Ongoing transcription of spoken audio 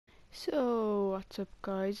So what's up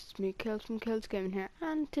guys, it's me Kayls from KaylsGaming here,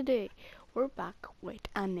 and today we're back with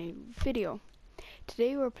a new video.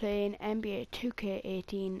 Today we're playing NBA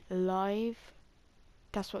 2K18 live,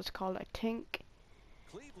 that's what it's called I think,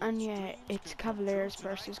 and yeah, it's Cavaliers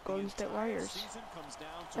versus Golden State Warriors.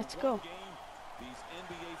 Let's go.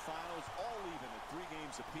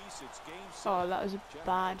 Oh, that was a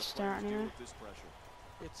bad start anyway.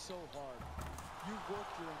 It's so hard. You work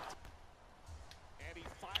your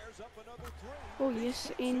Oh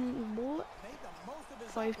yes, in what?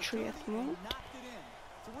 5-3 at the moment.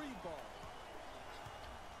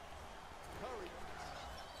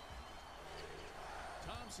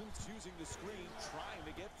 Thompson's using the screen, trying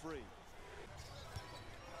to get free.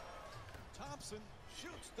 Thompson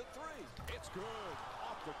shoots the three. It's good.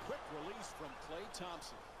 Off the quick release from Klay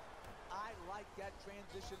Thompson. I like that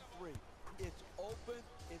transition three. It's open.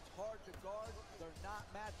 It's hard to guard. They're not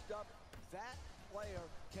matched up. That player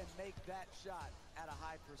can make that shot at a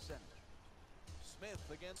high percentage. Smith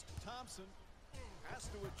against Thompson. Has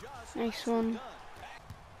to adjust. Nice one.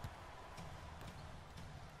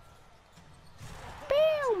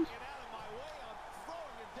 Bam!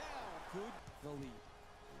 Good. The lead.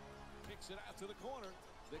 Kicks it out to the corner.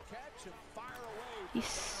 The catch and fire away from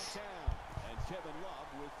downtown. And Kevin Love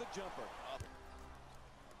with the jumper. Up.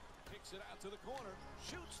 Kicks it out to the corner.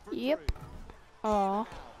 Shoots for three. Aw.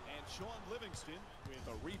 And Sean Livingston with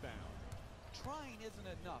a rebound. Trying isn't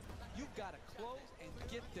enough. You've got to close and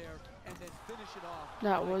get there and then finish it off.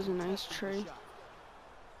 That was a nice trade.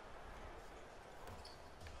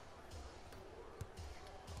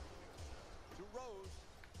 To Rose.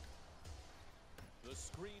 The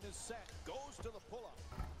screen is set. Goes to the pull-up.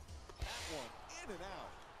 That one in and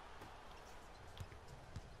out.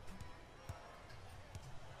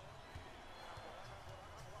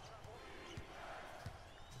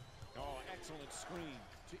 Oh, excellent screen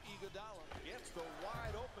to Iguodala. Gets the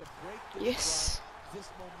wide open break. Yes. This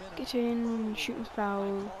momentum. Get in, shooting foul.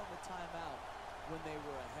 The timeout when they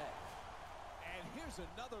were ahead. And here's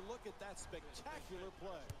another look at that spectacular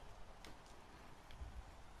play.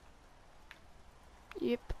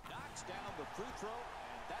 Yep. Knocks down the free throw,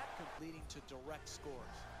 and that leading to direct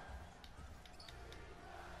scores.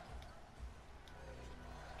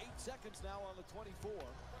 8 seconds now on the 24.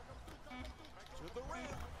 To the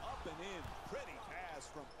rim, up and in. Pretty pass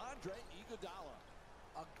from Andre Iguodala.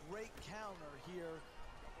 A great counter here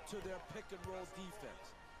to their pick-and-roll defense.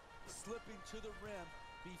 Slipping to the rim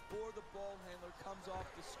before the ball handler comes off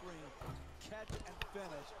the screen. Catch and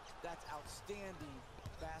finish. That's outstanding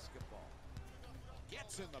basketball.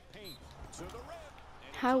 Gets in the paint to the rim.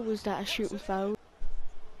 How was that a shooting foul?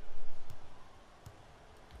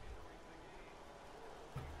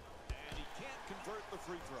 And he can't convert the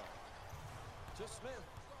free throw. To Smith.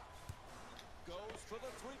 Goes for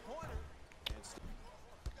the three-pointer.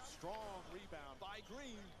 Strong rebound by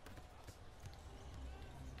Green.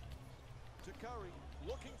 To Curry.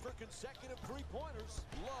 Looking for consecutive three-pointers.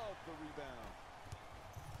 Love the rebound.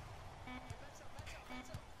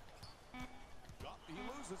 He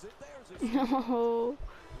loses it. There's his No.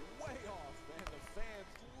 way off, and the fans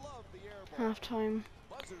love the air ball. Halftime.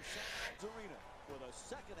 Buzzer sounds arena for the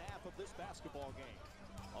second half of this basketball game.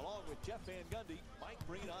 Along with Jeff Van Gundy, Mike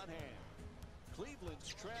Breen on hand.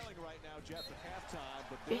 Cleveland's trailing right now, Jeff, at halftime,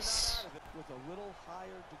 but they're not out of it. With a little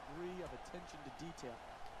higher degree of attention to detail.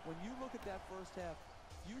 When you look at that first half,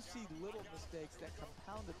 you see little mistakes that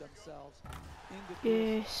compounded themselves into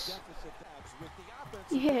Yes. deficit with the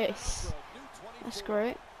offense. Yes. That's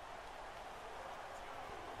great.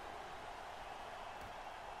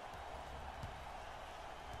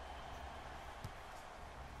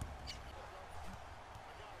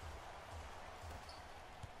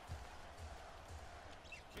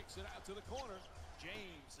 Kicks it out to the corner.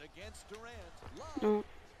 James against Durant. Love. No.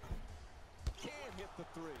 Can't hit the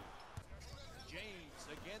three. James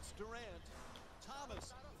against Durant.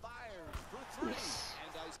 Thomas fires for three. Yes.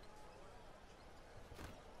 And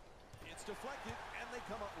it's deflected, and they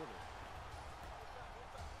come up with it.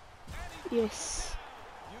 Yes.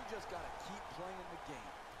 You just got to keep playing the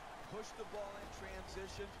game. Push the ball in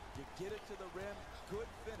transition. You get it to the rim. Good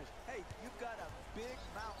finish. Hey, you've got a big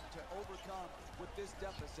mountain to overcome with this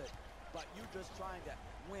deficit, but you're just trying to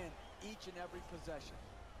win each and every possession.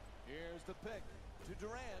 Here's the pick to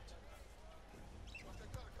Durant.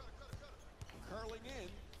 Curling in.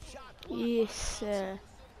 Shot blocked. Yes.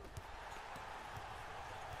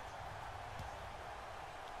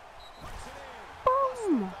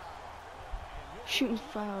 Boom. Shooting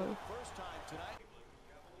foul. First time tonight.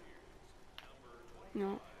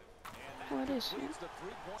 No. What is it? Good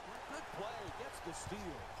play, gets the steal.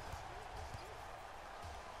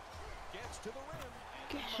 Gets to the rim.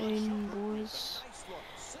 Get in, boys.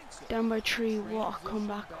 Down by 3, what a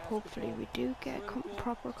comeback. Hopefully we do get a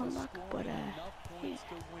proper comeback, but yeah. To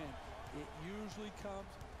win. It usually comes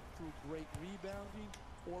through great rebounding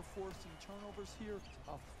or forcing turnovers. Here,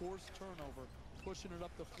 a forced turnover, pushing it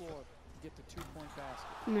up the floor to get the 2-point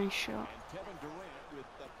basket. Nice shot. And Kevin Durant with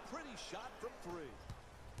a pretty shot from 3.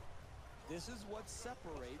 This is what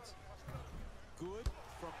separates good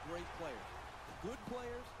from great players. Good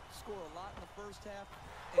players score a lot in the first half,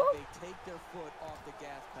 and they take their foot off the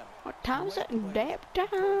gas pedal. What time is it? Nap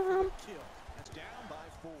time. That's down by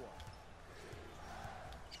 4.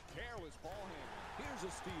 Careless ball handling. Here's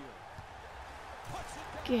a steal. Puts it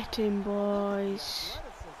down. Get in, boys.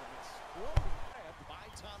 Athleticism exploding by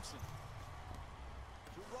Thompson.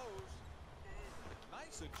 To Rose.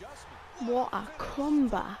 Nice adjustment. What a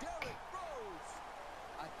comeback.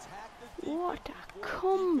 What a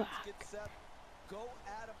comeback. Go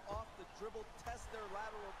at him off the dribble, test their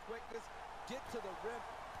lateral quickness, get to the rim,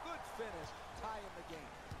 good finish, tie in the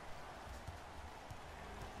game.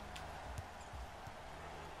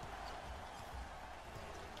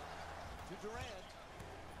 To Durant.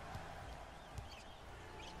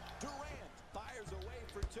 Durant fires away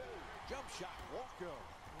for 2. Jump shot won't go.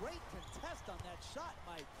 Great contest on that shot,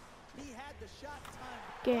 Mike. He had the shot time.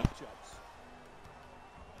 Get.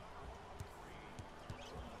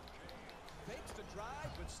 Fakes the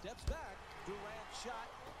drive, but steps back. Durant shot,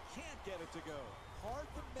 can't get it to go. Hard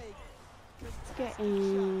to make.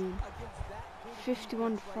 Getting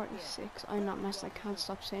 51-46. I'm not messed. I can't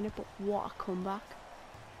stop saying it, but what a comeback.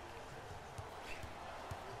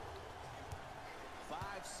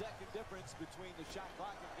 5-second difference between the shot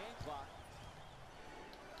clock and game clock.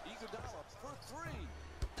 Iguodala for 3.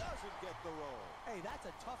 Doesn't get the roll. Hey, that's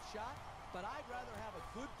a tough shot, but I'd rather have a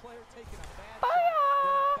good player taking a bad shot than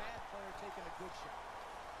a bad player taking a good shot.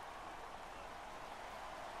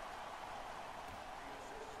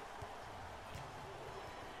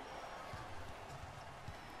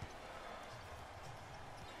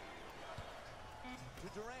 To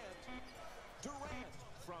Durant. Durant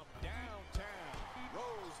from downtown.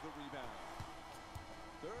 Rose the rebound.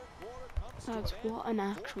 Third quarter comes That's to an what an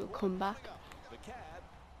actual comeback. The Cad.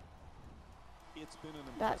 It's been an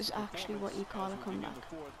That is actually what you call a comeback.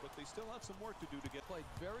 Fourth, but they still have some work to do to get played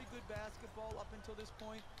very good basketball up until this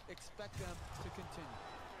point. Expect them to continue.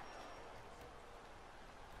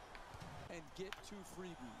 And get 2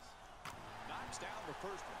 freebies. Knocks down the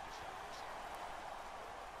first one.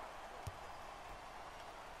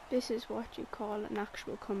 This is what you call an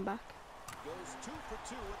actual comeback. Goes 2 for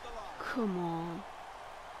 2 at the line. Come on.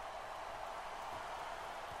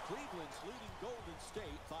 Cleveland's leading Golden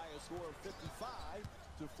State by a score of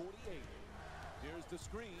 55-48. Here's the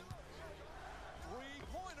screen.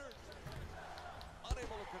 3-pointer.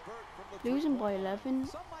 Unable to convert from the Losing by 11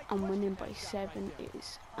 and winning by 7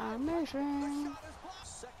 is amazing.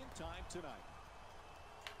 Second time tonight.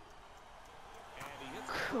 And he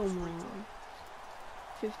hits Come on.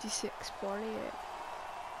 56-48.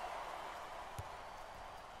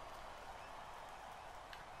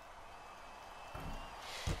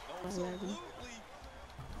 Absolutely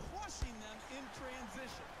crushing them in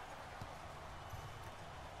transition.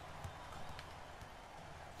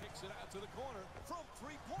 Kicks it out to the corner from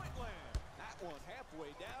 3-point land. That one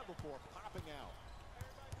halfway down before popping out.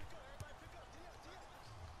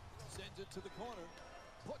 Sends it to the corner.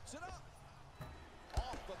 Puts it up.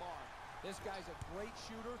 Off the mark. This guy's a great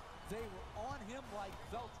shooter. They were on him like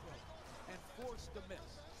Velcro and forced to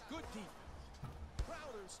miss. Good defense.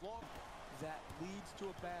 Crowder's long. That leads to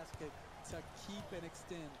a basket to keep and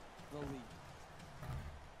extend the lead.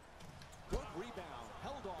 Good rebound.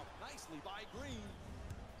 Held off nicely by Green.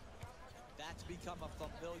 That's become a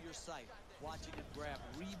familiar sight. Watching him grab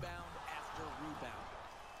rebound after rebound.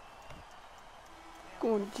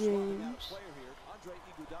 Go on, James. Player here. Andre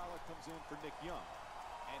Iguodala comes in for Nick Young.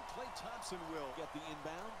 And Klay Thompson will get the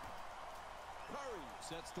inbound. Curry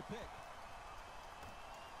sets the pick.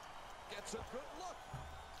 Gets a good look.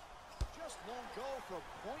 Just won't go from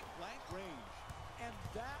point-blank range. And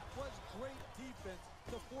that was great defense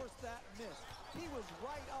to force that miss. He was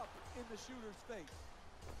right up in the shooter's face.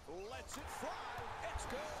 Lets it fly. It's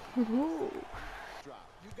good. Drop.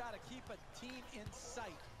 You got to keep a team in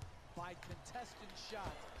sight by contesting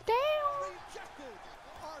shots. Damn. Rejected.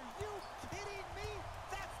 Are you kidding me?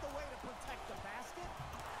 That's the way to protect the basket.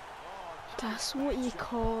 That's what you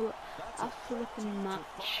call a flipping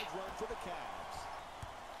match.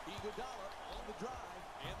 Iguodala on the drive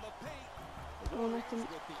and the paint. Don't let them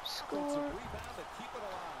score.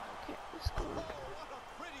 Okay, score. Oh, what a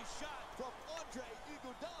pretty shot from Andre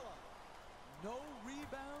Iguodala. No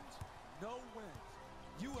rebounds, no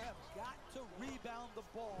You have got to rebound the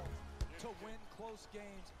ball to win close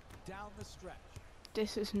games down the stretch.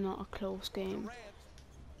 This is not a close game. Durant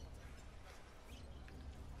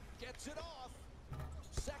gets it off.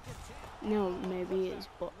 Second team. No, maybe it is,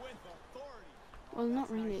 but With authority. well, not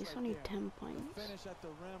That's really. nice It's right only there. 10 points. Finish at the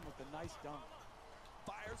rim with a nice dunk.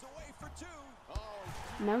 Fires away for two.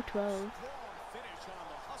 Now 12. Strong finish on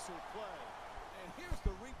the hustle play. And here's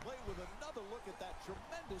the replay with another look at that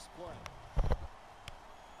tremendous play.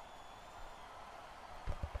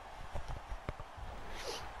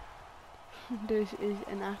 This is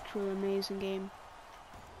an actual amazing game.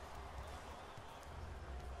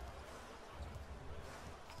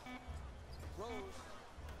 Rose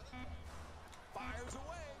fires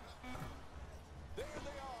away. There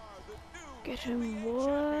they are, the new Get him, NBA what?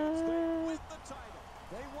 champions. They win the title.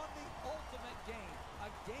 They won the ultimate game, a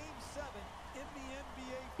game 7 in the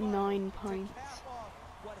NBA Finals 9 to points. cap off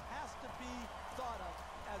what has to be thought of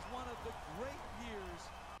as one of the great years.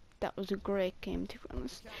 That was a great game, to be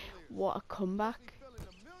honest. What a comeback.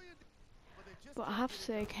 But I have to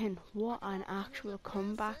say again, what an actual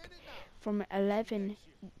comeback from 11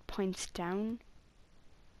 points down,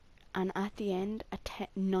 and at the end a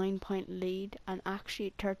 9-point lead, and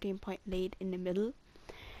actually a 13-point lead in the middle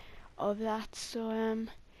of that. So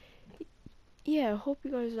yeah, I hope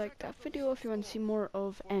you guys liked that video. If you want to see more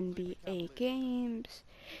of NBA games,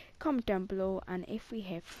 comment down below, and if we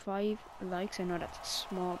hit 5 likes, I know that's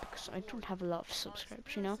small because I don't have a lot of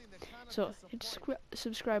subscribers, you know, so hit the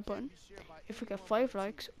subscribe button. If we get 5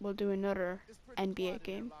 likes, we'll do another NBA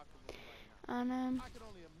game, and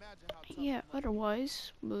yeah,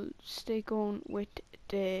 otherwise we'll stay going with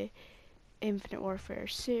the Infinite Warfare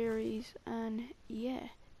series, and yeah,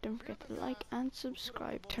 don't forget to like and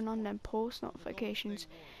subscribe, turn on them post notifications,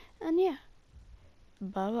 and yeah,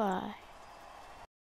 bye bye.